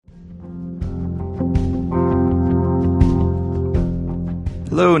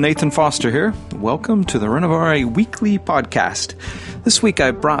Hello, Nathan Foster here. Welcome to the Renovare Weekly Podcast. This week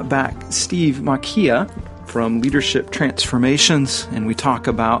I brought back Steve Makia from Leadership Transformations, and we talk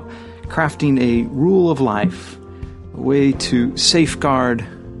about crafting a rule of life, a way to safeguard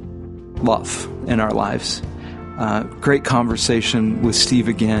love in our lives. Great conversation with Steve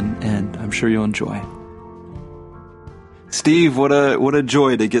again, and I'm sure you'll enjoy. Steve, what a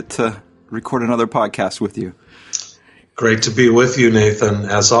joy to get to record another podcast with you. Great to be with you, Nathan,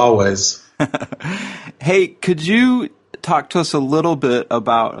 as always. Hey, could you talk to us a little bit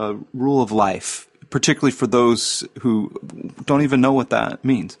about a rule of life, particularly for those who don't even know what that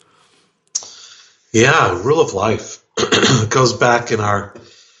means? Yeah, rule of life. It goes back in our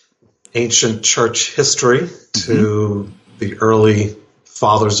ancient church history to the early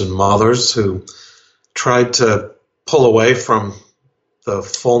fathers and mothers who tried to pull away from the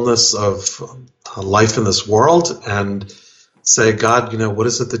fullness of life in this world and say, God, what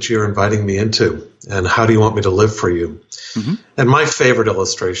is it that you're inviting me into? And how do you want me to live for you? Mm-hmm. And my favorite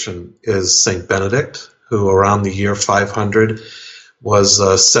illustration is St. Benedict, who around the year 500 was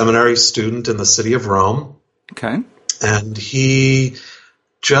a seminary student in the city of Rome. Okay. And he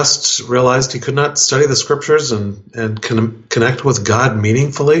just realized he could not study the scriptures and connect with God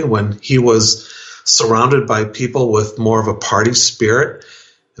meaningfully when he was surrounded by people with more of a party spirit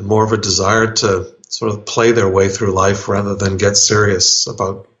and more of a desire to sort of play their way through life rather than get serious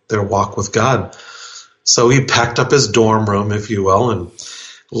about their walk with God. So he packed up his dorm room, if you will, and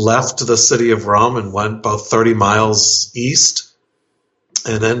left the city of Rome and went about 30 miles east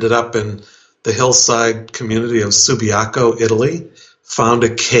and ended up in the hillside community of Subiaco, Italy, found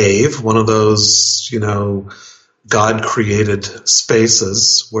a cave, one of those, God-created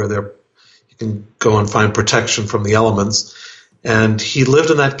spaces where you can go and find protection from the elements. And he lived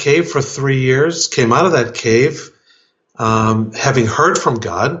in that cave for 3 years, came out of that cave having heard from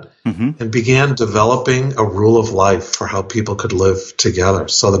God, and began developing a rule of life for how people could live together.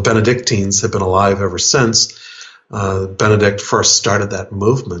 So the Benedictines have been alive ever since. Benedict first started that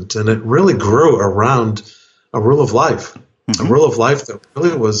movement, and it really grew around a rule of life, a rule of life that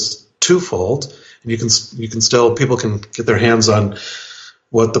really was twofold. And people can get their hands on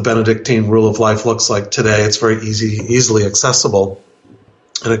what the Benedictine rule of life looks like today. It's very easily accessible.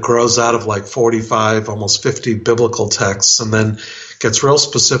 And it grows out of like 45, almost 50 biblical texts, and then gets real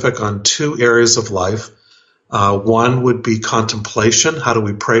specific on two areas of life. One would be contemplation. How do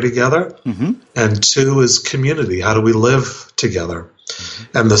we pray together? And two is community. How do we live together?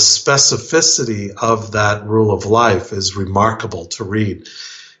 And the specificity of that rule of life is remarkable to read.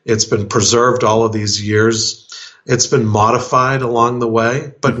 It's been preserved all of these years. It's been modified along the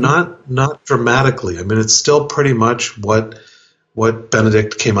way, but not dramatically. I mean, it's still pretty much what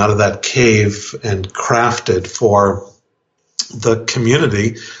Benedict came out of that cave and crafted for the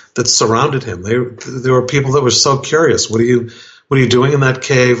community that surrounded him. There were people that were so curious. What are you doing in that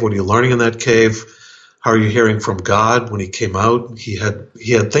cave? What are you learning in that cave? How are you hearing from God? When he came out, he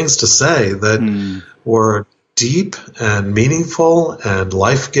had things to say that were deep and meaningful and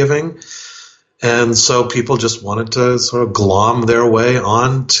life-giving. And so people just wanted to sort of glom their way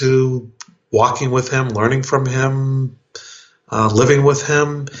on to walking with him, learning from him, living with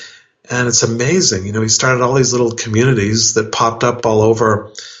him. And it's amazing. He started all these little communities that popped up all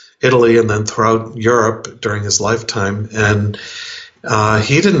over Italy and then throughout Europe during his lifetime. And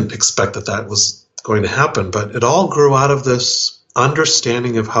he didn't expect that was going to happen. But it all grew out of this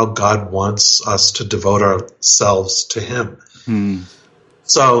understanding of how God wants us to devote ourselves to him.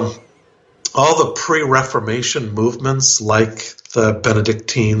 So all the pre-Reformation movements like the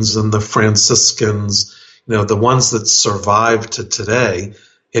Benedictines and the Franciscans, the ones that survive to today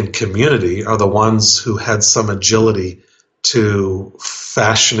in community are the ones who had some agility to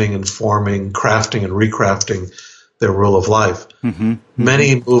fashioning and forming, crafting and recrafting their rule of life.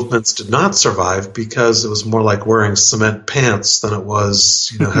 Many movements did not survive because it was more like wearing cement pants than it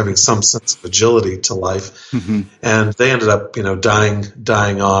was, having some sense of agility to life. And they ended up,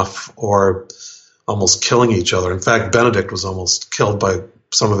 dying off or almost killing each other. In fact, Benedict was almost killed by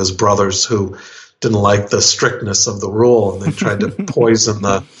some of his brothers who didn't like the strictness of the rule, and they tried to poison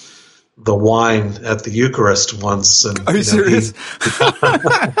the wine at the Eucharist once. And, are you serious?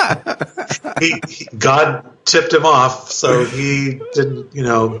 God tipped him off, so he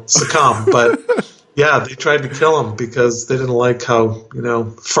didn't, succumb. But yeah, they tried to kill him because they didn't like how,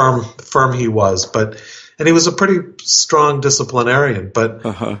 firm he was. And he was a pretty strong disciplinarian, but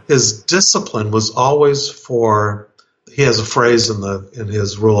his discipline was always he has a phrase in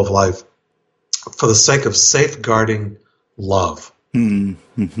his rule of life, for the sake of safeguarding love.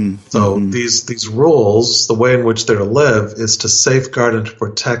 So these rules, the way in which they're to live is to safeguard and to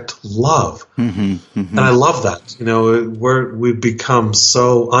protect love. And I love that. You know, we've become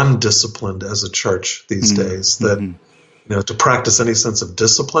so undisciplined as a church these days that, you know, to practice any sense of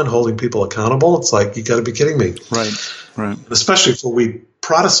discipline, holding people accountable, it's like, you got to be kidding me. Right. Especially for we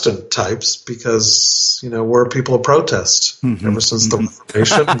Protestant types, because, you know, we're people of protest. Ever since the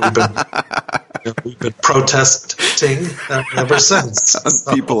Reformation, we've been protesting ever since.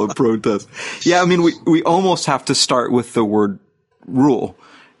 People of protest. Yeah, I mean, we almost have to start with the word rule.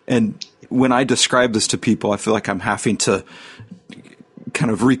 And when I describe this to people, I feel like I'm having to kind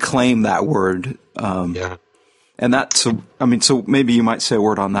of reclaim that word. And that's, so maybe you might say a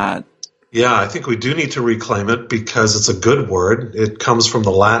word on that. Yeah, I think we do need to reclaim it because it's a good word. It comes from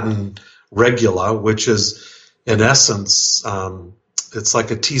the Latin regula, which is, in essence, it's like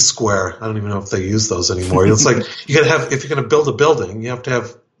a T-square. I don't even know if they use those anymore. It's like you got to have, if you're going to build a building, you have to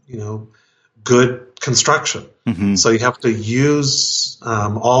have, you know, good construction. So you have to use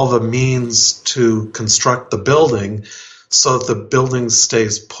all the means to construct the building so that the building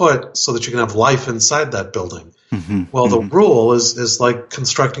stays put, so that you can have life inside that building. Well, the rule is like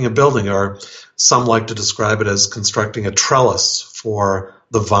constructing a building, or some like to describe it as constructing a trellis for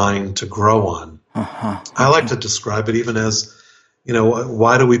the vine to grow on. I like to describe it even as, you know,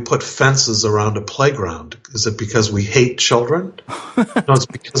 why do we put fences around a playground? Is it because we hate children? No, it's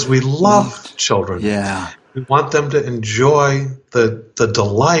because we love children. Yeah. We want them to enjoy the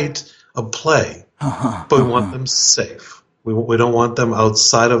delight of play, but we want them safe. We don't want them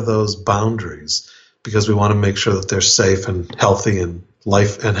outside of those boundaries, because we want to make sure that they're safe and healthy and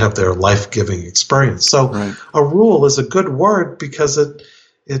have their life-giving experience. So a rule is a good word because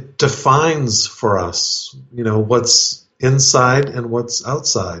it defines for us, you know, what's inside and what's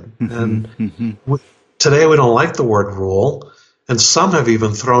outside. And today we don't like the word rule, and some have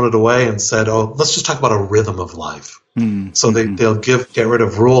even thrown it away and said, oh, let's just talk about a rhythm of life. So they'll get rid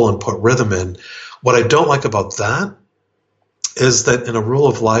of rule and put rhythm in. What I don't like about that is that in a rule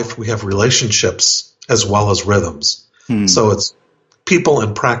of life we have relationships as well as rhythms. So it's people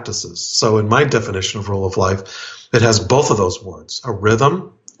and practices. So in my definition of rule of life, it has both of those words, a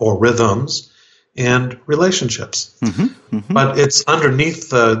rhythm or rhythms and relationships. But it's underneath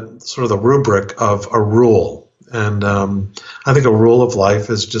the sort of the rubric of a rule. And I think a rule of life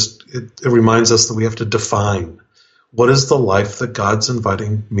is just, it reminds us that we have to define what is the life that God's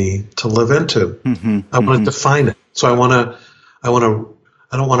inviting me to live into. I want to define it. So I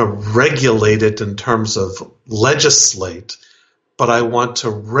don't want to regulate it in terms of legislate, but I want to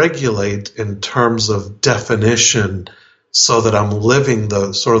regulate in terms of definition, so that I'm living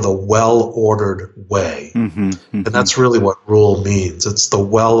the sort of the well-ordered way. And that's really what rule means. It's the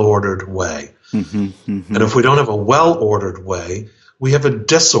well-ordered way. And if we don't have a well-ordered way, we have a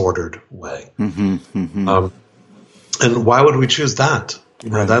disordered way. And why would we choose that? You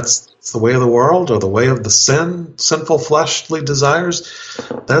know, that's the way of the world, or the way of the sinful fleshly desires.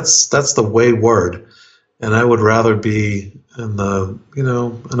 That's the way word. And I would rather be in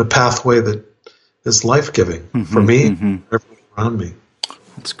a pathway that is life-giving for me and everyone around me.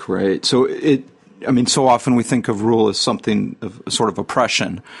 That's great. So so often we think of rule as something of sort of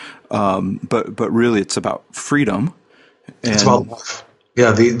oppression, but really it's about freedom. It's about life.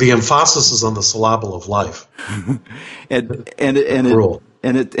 Yeah, the emphasis is on the syllable of life. Rule.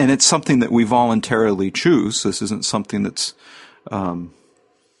 And it's something that we voluntarily choose. This isn't something that's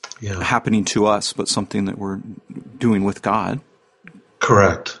happening to us, but something that we're doing with God.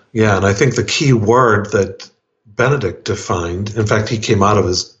 Correct. Yeah, and I think the key word that Benedict defined, in fact, he came out of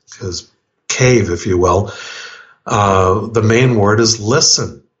his cave, if you will, the main word is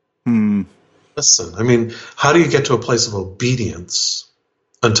listen. Listen. I mean, how do you get to a place of obedience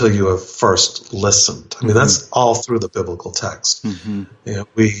until you have first listened? I mean, that's all through the biblical text. You know,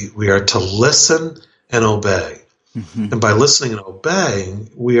 we are to listen and obey. And by listening and obeying,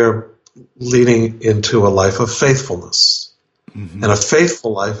 we are leading into a life of faithfulness. And a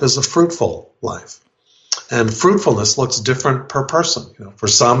faithful life is a fruitful life. And fruitfulness looks different per person. You know, for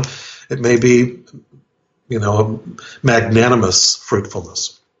some, it may be, you know, magnanimous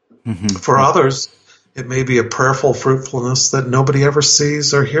fruitfulness. For others, it may be a prayerful fruitfulness that nobody ever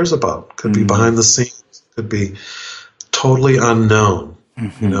sees or hears about. Could be behind the scenes. Could be totally unknown.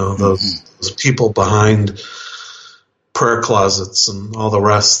 You know, those people behind prayer closets and all the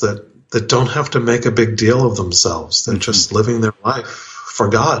rest that don't have to make a big deal of themselves. They're just living their life for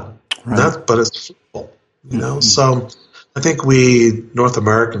God. But it's fruitful. You know, so I think we North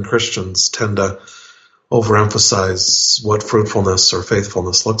American Christians tend to overemphasize what fruitfulness or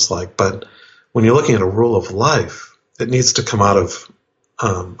faithfulness looks like. But when you're looking at a rule of life, It needs to come out of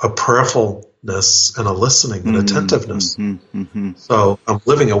a prayerfulness and a listening and attentiveness. So I'm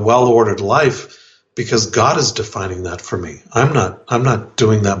living a well-ordered life because God is defining that for me. I'm not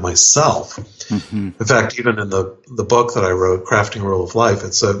doing that myself. In fact, even in the book that I wrote, Crafting Rule of Life,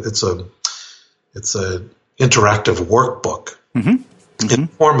 it's a interactive workbook in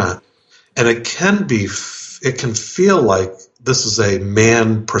format, and it can feel like this is a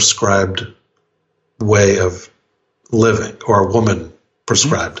man prescribed way of living or a woman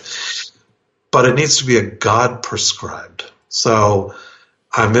prescribed, but it needs to be a God prescribed. So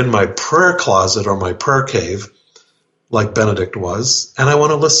I'm in my prayer closet or my prayer cave, like Benedict was, and I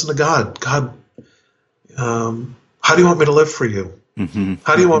want to listen to God. God, how do you want me to live for you?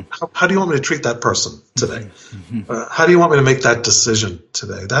 How do you want me to treat that person today? How do you want me to make that decision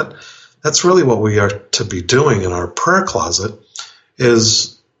today? That's really what we are to be doing in our prayer closet,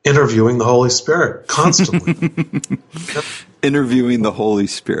 is interviewing the Holy Spirit constantly. Interviewing the Holy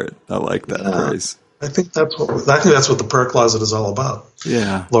Spirit. I like that phrase. I think that's what the prayer closet is all about.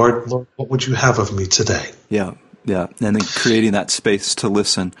 Yeah. Lord, what would you have of me today? Yeah. Yeah. And then creating that space to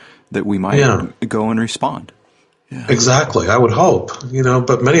listen that we might go and respond. Yeah. Exactly. I would hope,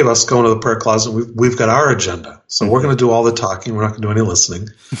 but many of us go into the prayer closet. We've got our agenda. So we're going to do all the talking. We're not going to do any listening.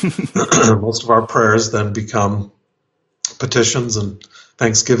 Most of our prayers then become petitions and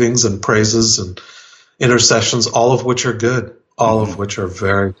thanksgivings and praises and intercessions, all of which are good, all of which are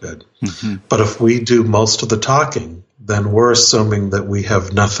very good. But if we do most of the talking, then we're assuming that we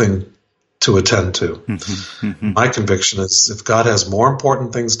have nothing to attend to. My conviction is if God has more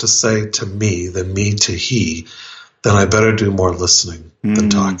important things to say to me than me to he, then I better do more listening than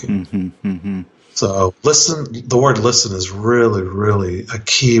talking. So the word listen is really, really a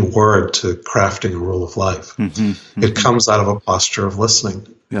key word to crafting a rule of life. It comes out of a posture of listening.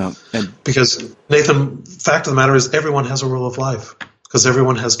 Yeah. Because, Nathan, fact of the matter is everyone has a rule of life because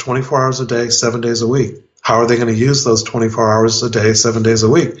everyone has 24 hours a day, 7 days a week. How are they going to use those 24 hours a day, 7 days a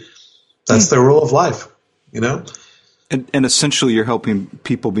week? That's their rule of life, And essentially you're helping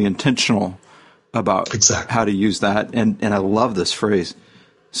people be intentional about how to use that. And I love this phrase,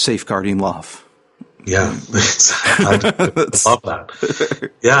 safeguarding love. Yeah, I love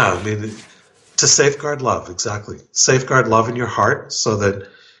that. Yeah, I mean, to safeguard love, exactly. Safeguard love in your heart so that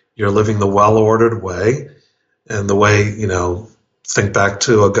you're living the well-ordered way, and the way, think back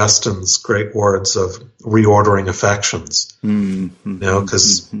to Augustine's great words of reordering affections,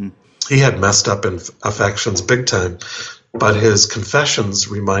 because he had messed up in affections big time, but his confessions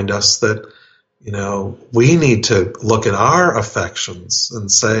remind us that, we need to look at our affections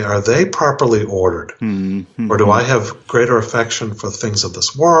and say, are they properly ordered? Or do I have greater affection for things of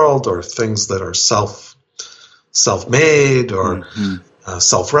this world or things that are self-made or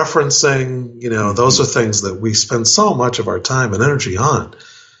self-referencing? Those are things that we spend so much of our time and energy on.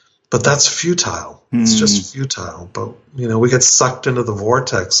 But that's futile. It's just futile. But, we get sucked into the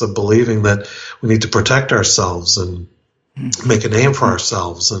vortex of believing that we need to protect ourselves and make a name for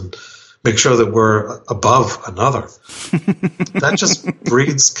ourselves and make sure that we're above another. That just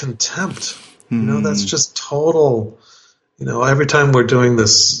breeds contempt. That's just total, every time we're doing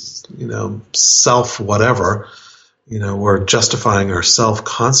this, self whatever, we're justifying ourselves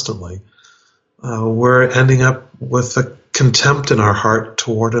constantly. We're ending up with a contempt in our heart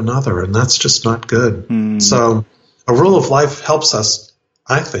toward another, and that's just not good. So a rule of life helps us,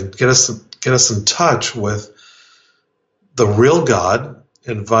 I think, get us in touch with the real God,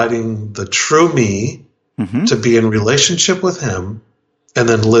 inviting the true me to be in relationship with him and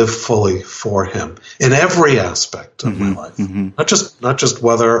then live fully for him in every aspect of my life. Not just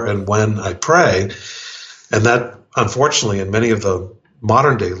whether and when I pray. And that, unfortunately, in many of the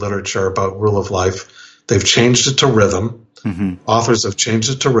modern day literature about rule of life, they've changed it to rhythm. Authors have changed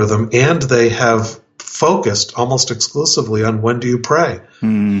it to rhythm, and they have focused almost exclusively on when do you pray.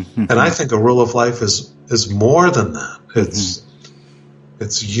 And I think a rule of life is more than that.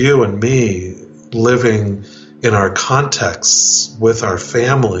 It's you and me living in our contexts with our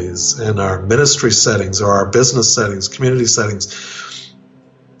families and our ministry settings or our business settings, community settings.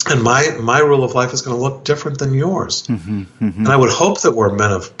 And my rule of life is going to look different than yours. And I would hope that we're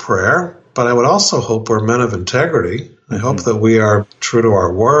men of prayer, but I would also hope we're men of integrity. I hope that we are true to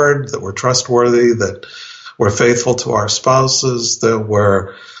our word, that we're trustworthy, that we're faithful to our spouses, that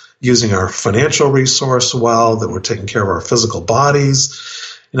we're using our financial resource well, that we're taking care of our physical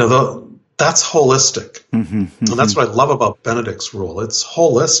bodies. That's holistic. And that's what I love about Benedict's rule. It's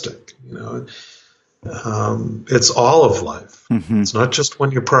holistic. It's all of life. It's not just when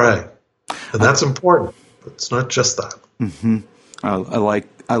you pray. And that's important, but it's not just that.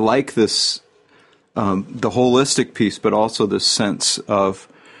 I like this the holistic piece, but also the sense of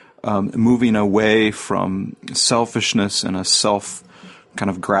moving away from selfishness and a self kind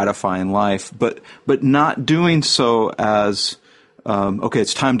of gratifying life, but not doing so as okay,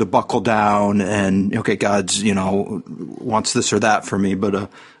 it's time to buckle down and okay, God's wants this or that for me, but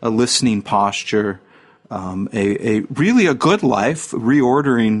a listening posture, a really a good life,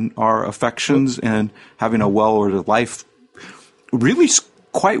 reordering our affections and having a well-ordered life, really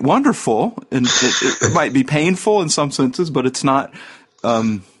quite wonderful, and it might be painful in some senses, but it's not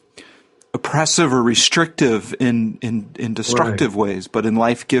oppressive or restrictive in destructive ways, but in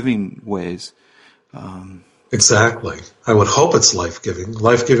life-giving ways. Exactly. I would hope it's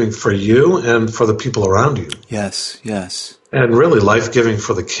life-giving for you and for the people around you. Yes, yes. And really life-giving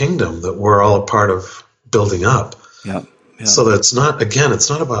for the kingdom that we're all a part of building up. Yeah. So that it's not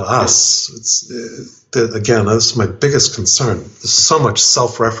about us. Again, that's my biggest concern. There's so much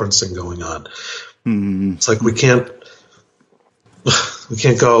self-referencing going on. Mm-hmm. It's like we can't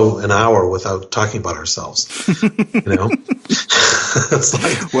go an hour without talking about ourselves. It's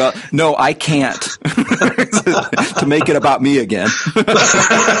like, well, no, I can't to make it about me again.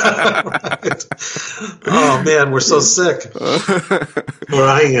 Right. Oh man, we're so sick. Where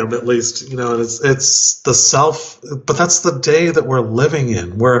I am, at least, and it's the self. But that's the day that we're living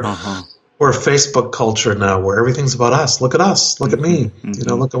in. We're a Facebook culture now, where everything's about us. Look at us. Look at me.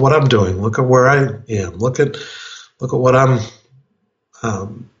 Mm-hmm. Look at what I'm doing. Look at where I am. Look at what I'm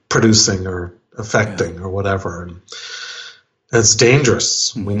producing or affecting or whatever. And it's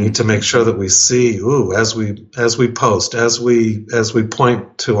dangerous. Mm-hmm. We need to make sure that we see, as we post, as we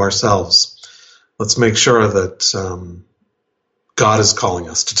point to ourselves, let's make sure that God is calling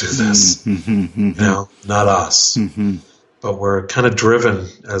us to do this, not us. Mm-hmm. But we're kind of driven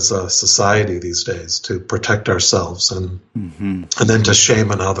as a society these days to protect ourselves and then to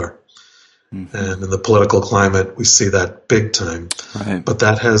shame another. Mm-hmm. And in the political climate, we see that big time. Right. But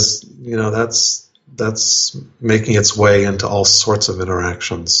that has, that's making its way into all sorts of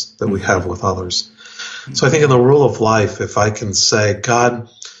interactions that we have with others. Mm-hmm. So I think in the rule of life, if I can say, God,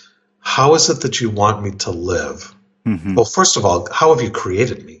 how is it that you want me to live? Mm-hmm. Well, first of all, how have you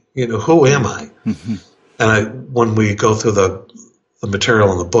created me? Who am I? Mm-hmm. And when we go through the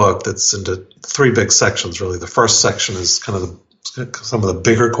material in the book, that's into three big sections, really. The first section is kind of some of the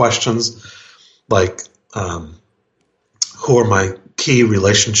bigger questions, like who are my key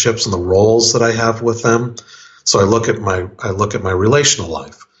relationships and the roles that I have with them. So I look at my relational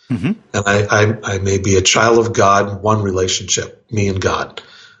life, and I may be a child of God, one relationship, me and God,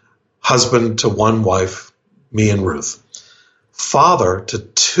 husband to one wife, me and Ruth, father to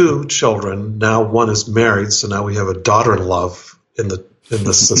two children. Now one is married, so now we have a daughter-in-law in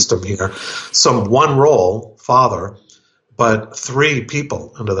the system here. So one role, father, but three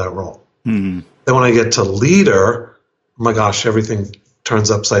people under that role. Mm-hmm. Then when I get to leader, oh my gosh, everything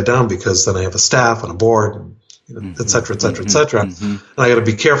turns upside down, because then I have a staff and a board, and, et cetera, et cetera, et cetera. Mm-hmm. And I got to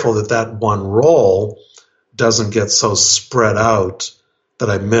be careful that one role doesn't get so spread out that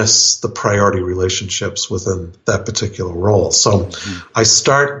I miss the priority relationships within that particular role. So I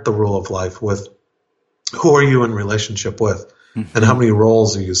start the rule of life with, who are you in relationship with? And how many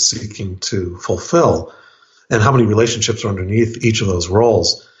roles are you seeking to fulfill? And how many relationships are underneath each of those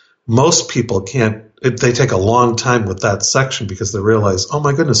roles? Most people they take a long time with that section, because they realize, oh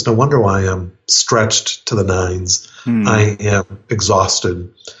my goodness, no wonder why I am stretched to the nines. I am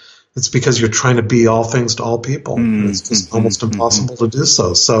exhausted. It's because you're trying to be all things to all people. And it's just almost impossible to do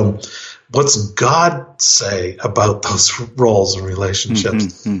so. So what's God say about those roles and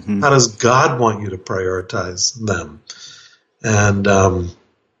relationships? How does God want you to prioritize them? And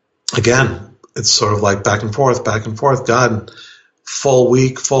again, it's sort of like back and forth. God, full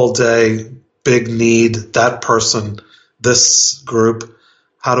week, full day, big need, that person, this group,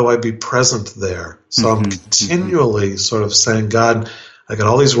 how do I be present there? So I'm continually sort of saying, God, I got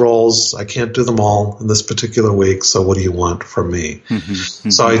all these roles. I can't do them all in this particular week. So what do you want from me?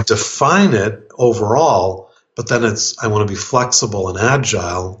 So I define it overall, but then I want to be flexible and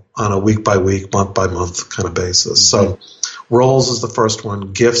agile on a week by week, month by month kind of basis. So roles is the first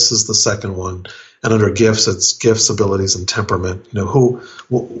one. Gifts is the second one. And under gifts, it's gifts, abilities, and temperament.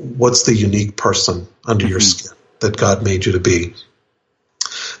 What's the unique person under your skin that God made you to be?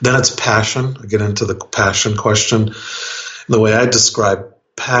 Then it's passion. I get into the passion question. And the way I describe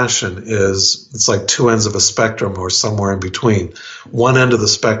passion is, it's like two ends of a spectrum, or somewhere in between. One end of the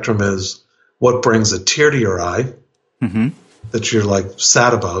spectrum is what brings a tear to your eye that you're like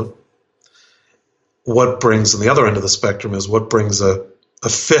sad about. What brings, on the other end of the spectrum, is what brings a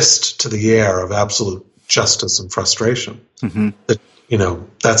fist to the air of absolute justice and frustration. That,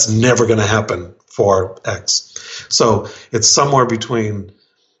 that's never going to happen for X. So it's somewhere between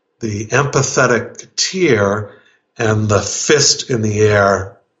the empathetic tear and the fist in the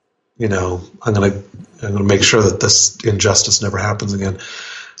air. I'm going to make sure that this injustice never happens again.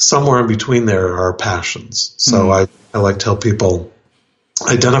 Somewhere in between there are passions. So I like to help people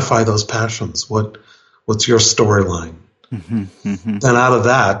identify those passions. What's your storyline? Then out of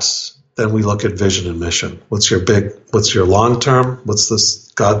that, then we look at vision and mission. What's your long term? What's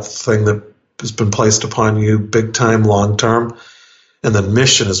this God thing that has been placed upon you, big time, long term? And then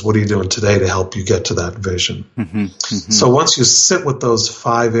mission is, what are you doing today to help you get to that vision? So once you sit with those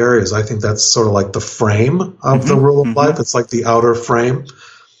 5 areas, I think that's sort of like the frame of the rule of life. It's like the outer frame.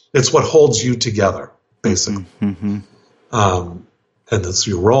 It's what holds you together, basically. And it's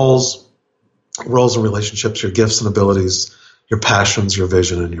your roles and relationships, your gifts and abilities, your passions, your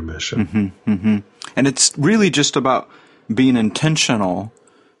vision, and your mission. And it's really just about being intentional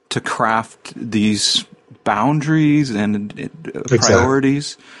to craft these boundaries and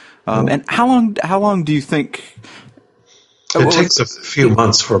priorities. And how long do you think? It takes a few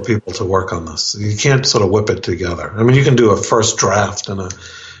months for people to work on this. You can't sort of whip it together. I mean, you can do a first draft in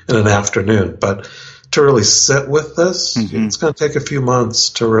an afternoon, but to really sit with this, it's going to take a few months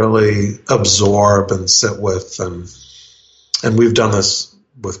to really absorb and sit with. And we've done this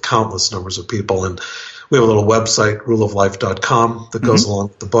with countless numbers of people. And we have a little website, ruleoflife.com, that goes along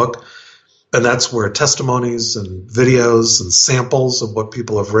with the book. And that's where testimonies and videos and samples of what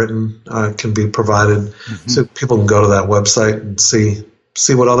people have written can be provided. So people can go to that website and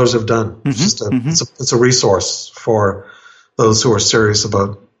see what others have done. It's a resource for those who are serious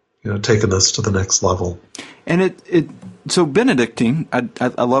about taking this to the next level. And so Benedictine,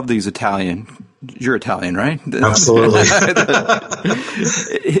 I love these Italian. You're Italian, right? Absolutely.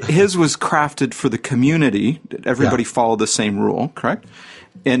 His was crafted for the community. Everybody followed the same rule, correct?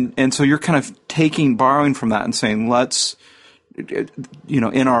 And so you're kind of borrowing from that and saying, let's,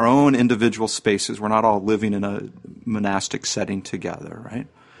 in our own individual spaces, we're not all living in a monastic setting together, right?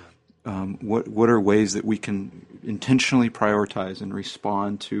 What are ways that we can intentionally prioritize and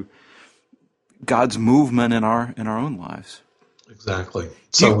respond to God's movement in our own lives? Exactly.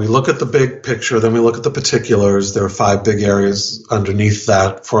 So we look at the big picture, then we look at the particulars. There are 5 big areas underneath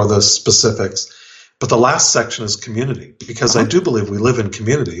that for the specifics. But the last section is community, because I do believe we live in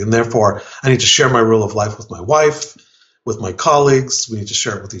community, and therefore I need to share my rule of life with my wife, with my colleagues. We need to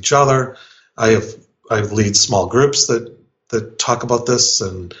share it with each other. I lead small groups that talk about this,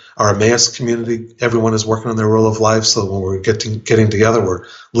 and our Emmaus community, everyone is working on their rule of life. So when we're getting together, we're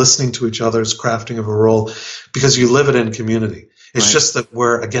listening to each other's crafting of a rule, because you live it in community. It's just that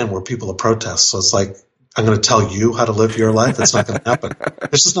we're people of protest. So it's like, I'm going to tell you how to live your life. It's not going to happen.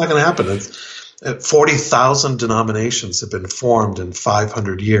 It's just not going to happen. 40,000 denominations have been formed in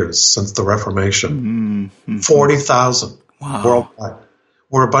 500 years since the Reformation. 40,000 worldwide.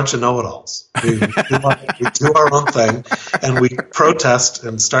 We're a bunch of know-it-alls. We do our own thing, and we protest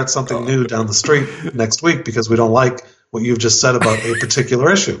and start something new down the street next week because we don't like what you've just said about a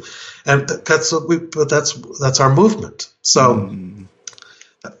particular issue. And that's our movement. So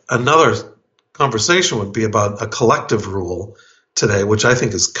another conversation would be about a collective rule today, which I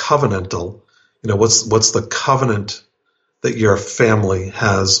think is covenantal. What's the covenant that your family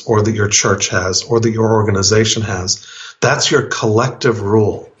has, or that your church has, or that your organization has? That's your collective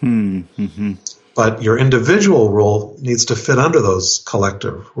rule. But your individual rule needs to fit under those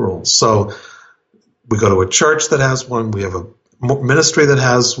collective rules. So we go to a church that has one. We have a ministry that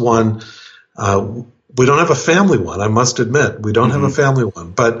has one. We don't have a family one, I must admit. We don't have a family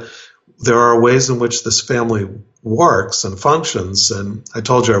one. But there are ways in which this family works and functions. And I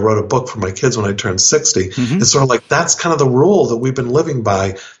told you I wrote a book for my kids when I turned 60. It's sort of like that's kind of the rule that we've been living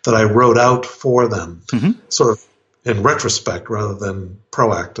by, that I wrote out for them, sort of in retrospect rather than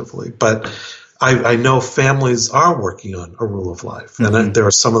proactively. But I know families are working on a rule of life, and there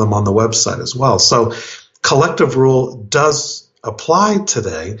are some of them on the website as well. So collective rule does apply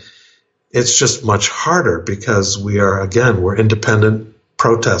today. It's just much harder because we're independent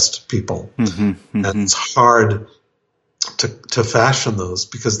protest people. And it's hard to fashion those,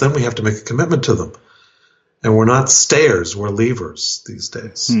 because then we have to make a commitment to them. And we're not stayers, we're leavers these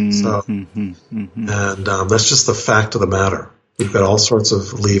days. And that's just the fact of the matter. We've got all sorts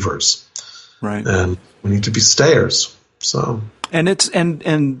of levers. Right. And we need to be stayers. So and it's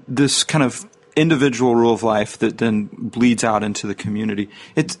and this kind of individual rule of life that then bleeds out into the community.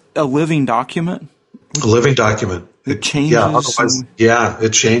 It's a living document. A living document. It changes. Yeah, otherwise,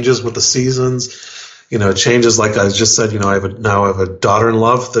 it changes with the seasons. It changes. Like I just said, I have a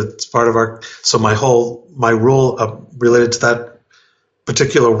daughter-in-law that's part of our. So my rule related to that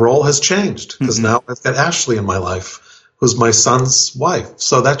particular role has changed because now I've got Ashley in my life, who's my son's wife.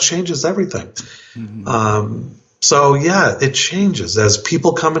 So that changes everything. So yeah, it changes as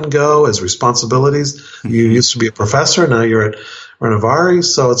people come and go, as responsibilities. You used to be a professor, now you're at Renovaré.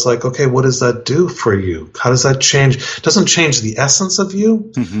 So it's like, okay, what does that do for you? How does that change? It doesn't change the essence of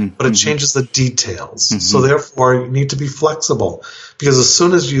you, but it changes the details. So therefore, you need to be flexible, because as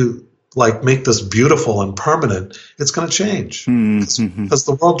soon as you like make this beautiful and permanent, it's going to change as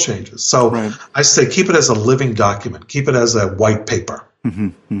the world changes. So I say keep it as a living document, keep it as a white paper,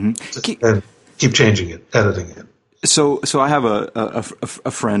 and keep changing it, editing it. So I have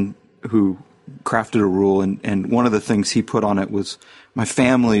a friend who crafted a rule, and one of the things he put on it was, my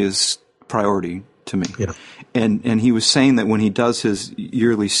family is priority to me. Yeah. And he was saying that when he does his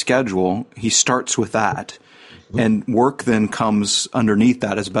yearly schedule, he starts with that. And work then comes underneath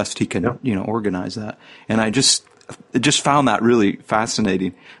that as best he can, organize that. And I just found that really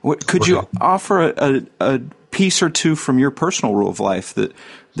fascinating. Could you offer a piece or two from your personal rule of life that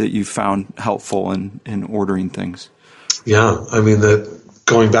you found helpful in ordering things? Yeah, I mean,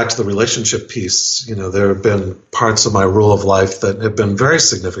 going back to the relationship piece, there have been parts of my rule of life that have been very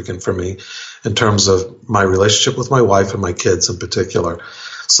significant for me in terms of my relationship with my wife and my kids in particular.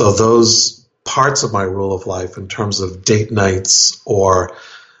 So those parts of my rule of life in terms of date nights or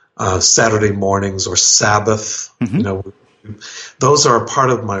Saturday mornings or Sabbath, those are a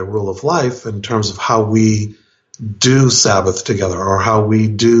part of my rule of life in terms of how we do Sabbath together or how we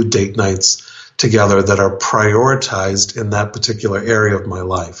do date nights together that are prioritized in that particular area of my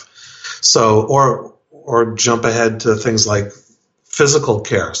life. So, or jump ahead to things like physical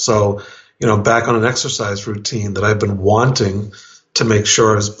care. So, back on an exercise routine that I've been wanting to make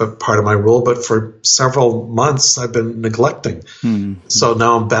sure is part of my rule, but for several months I've been neglecting. So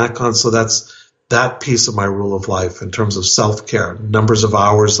now I'm back on. So that's that piece of my rule of life in terms of self-care, numbers of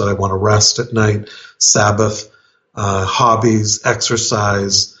hours that I want to rest at night, Sabbath, hobbies,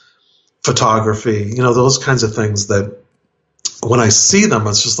 exercise, photography, those kinds of things that when I see them,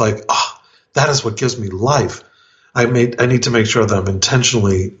 it's just like, that is what gives me life. I need to make sure that I'm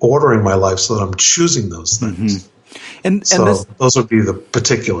intentionally ordering my life so that I'm choosing those things. And those would be the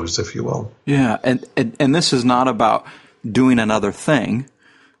particulars, if you will. Yeah, and this is not about doing another thing.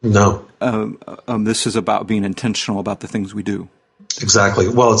 No. This is about being intentional about the things we do. Exactly.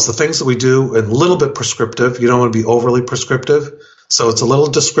 Well, it's the things that we do, and a little bit prescriptive. You don't want to be overly prescriptive. So it's a little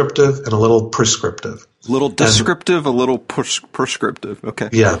descriptive and a little prescriptive. A little descriptive, a little prescriptive. Okay.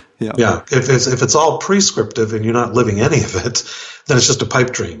 Yeah. If it's all prescriptive and you're not living any of it, then it's just a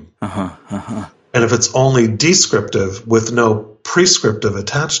pipe dream. And if it's only descriptive with no prescriptive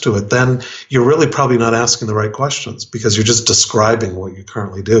attached to it, then you're really probably not asking the right questions because you're just describing what you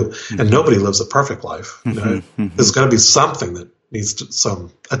currently do. And nobody lives a perfect life. There's got to be something that needs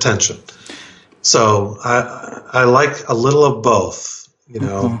some attention. So I like a little of both,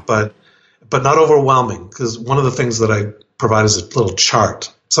 but not overwhelming, because one of the things that I provide is a little chart.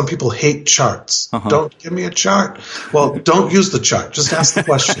 Some people hate charts. Don't give me a chart. Well, don't use the chart. Just ask the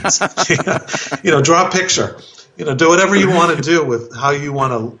questions. Draw a picture. Do whatever you want to do with how you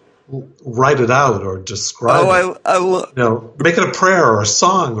want to write it out or describe it. Make it a prayer or a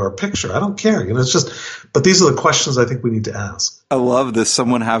song or a picture. I don't care. It's just. But these are the questions I think we need to ask. I love this.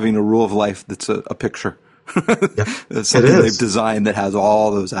 Someone having a rule of life that's a picture. It's something they've designed that has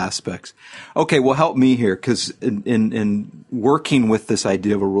all those aspects. Okay, well, help me here, because in working with this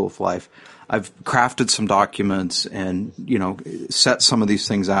idea of a rule of life, I've crafted some documents and set some of these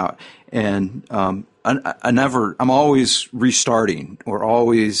things out, and I'm always restarting or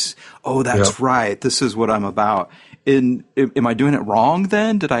always, that's right, this is what I'm about. Am I doing it wrong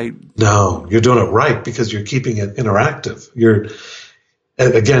then? No, you're doing it right because you're keeping it interactive.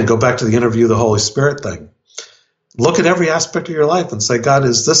 Again, go back to the interview, the Holy Spirit thing. Look at every aspect of your life and say, God,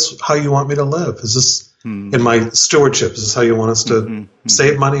 is this how you want me to live? Is this in my stewardship? Is this how you want us to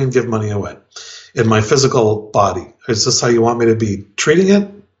save money and give money away? In my physical body, is this how you want me to be treating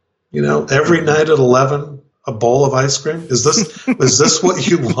it? Every night at 11, a bowl of ice cream? Is this what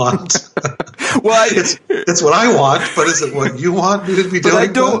you want? Well, it's what I want, but is it what you want me to be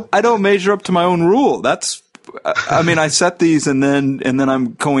doing? I don't measure up to my own rule. I set these and then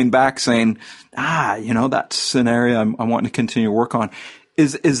I'm going back saying, that's an area I'm wanting to continue to work on.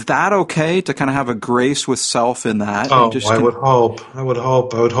 Is that okay to kind of have a grace with self in that? I would hope. I would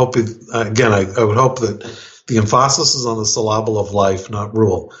hope that the emphasis is on the syllable of life, not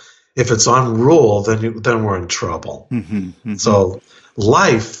rule. If it's on rule, then we're in trouble. So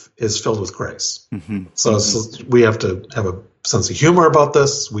life is filled with grace. So we have to have a sense of humor about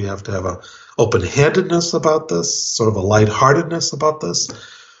this. We have to have open-handedness about this, sort of a lightheartedness about this.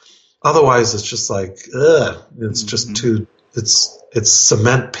 Otherwise, it's just like, ugh, it's just too, it's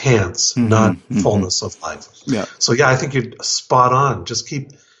cement pants, not fullness of life. Yeah. So yeah, I think you're spot on. Just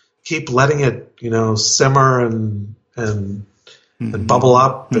keep letting it, simmer and bubble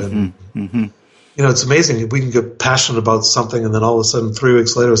up. And, it's amazing. We can get passionate about something and then all of a sudden 3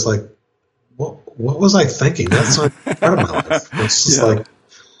 weeks later, it's like, what was I thinking? That's not part of my life. It's just like,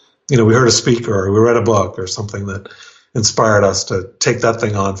 we heard a speaker or we read a book or something that inspired us to take that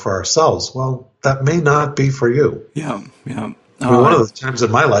thing on for ourselves. Well, that may not be for you. Yeah. One of the times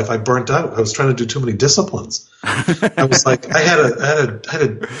in my life I burnt out. I was trying to do too many disciplines. I was like, I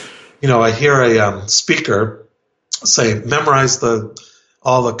hear a speaker say, memorize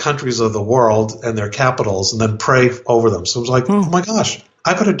all the countries of the world and their capitals and then pray over them. So I was like, oh my gosh,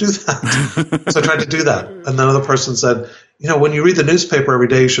 I better do that. So I tried to do that. And then another person said, when you read the newspaper every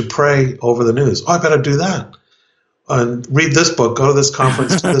day, you should pray over the news. Oh, I better do that. And read this book, go to this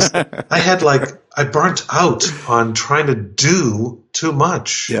conference, do this. I burnt out on trying to do too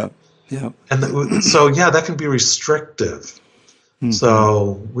much. Yeah. And that can be restrictive.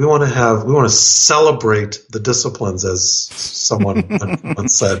 So we want to celebrate the disciplines, as someone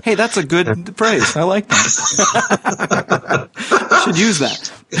once said. Hey, that's a good phrase. I like that. Should use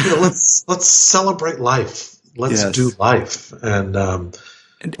that. Let's celebrate life. Let's do life. And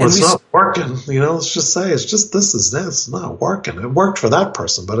it's not working, let's just say it's not working. It worked for that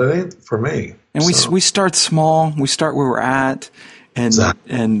person, but it ain't for me. And we start small. We start where we're at. And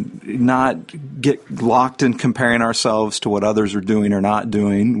not get locked in comparing ourselves to what others are doing or not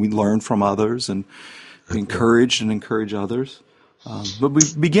doing. We learn from others and encourage others. But we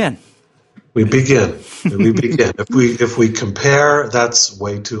begin. We begin. If we compare, that's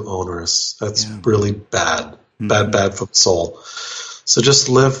way too onerous. That's really bad. Bad for the soul. So just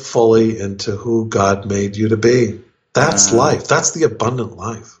live fully into who God made you to be. That's life. That's the abundant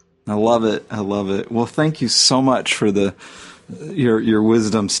life. I love it. Well, thank you so much for your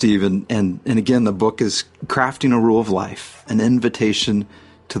wisdom, Steve. And again, the book is Crafting a Rule of Life, an invitation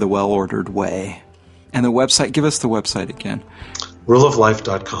to the well-ordered way. And the website, give us the website again.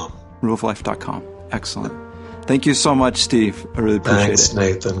 Ruleoflife.com. Ruleoflife.com. Excellent. Thank you so much, Steve. I really appreciate it. Thanks,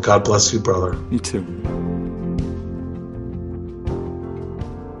 Nathan. God bless you, brother. You too.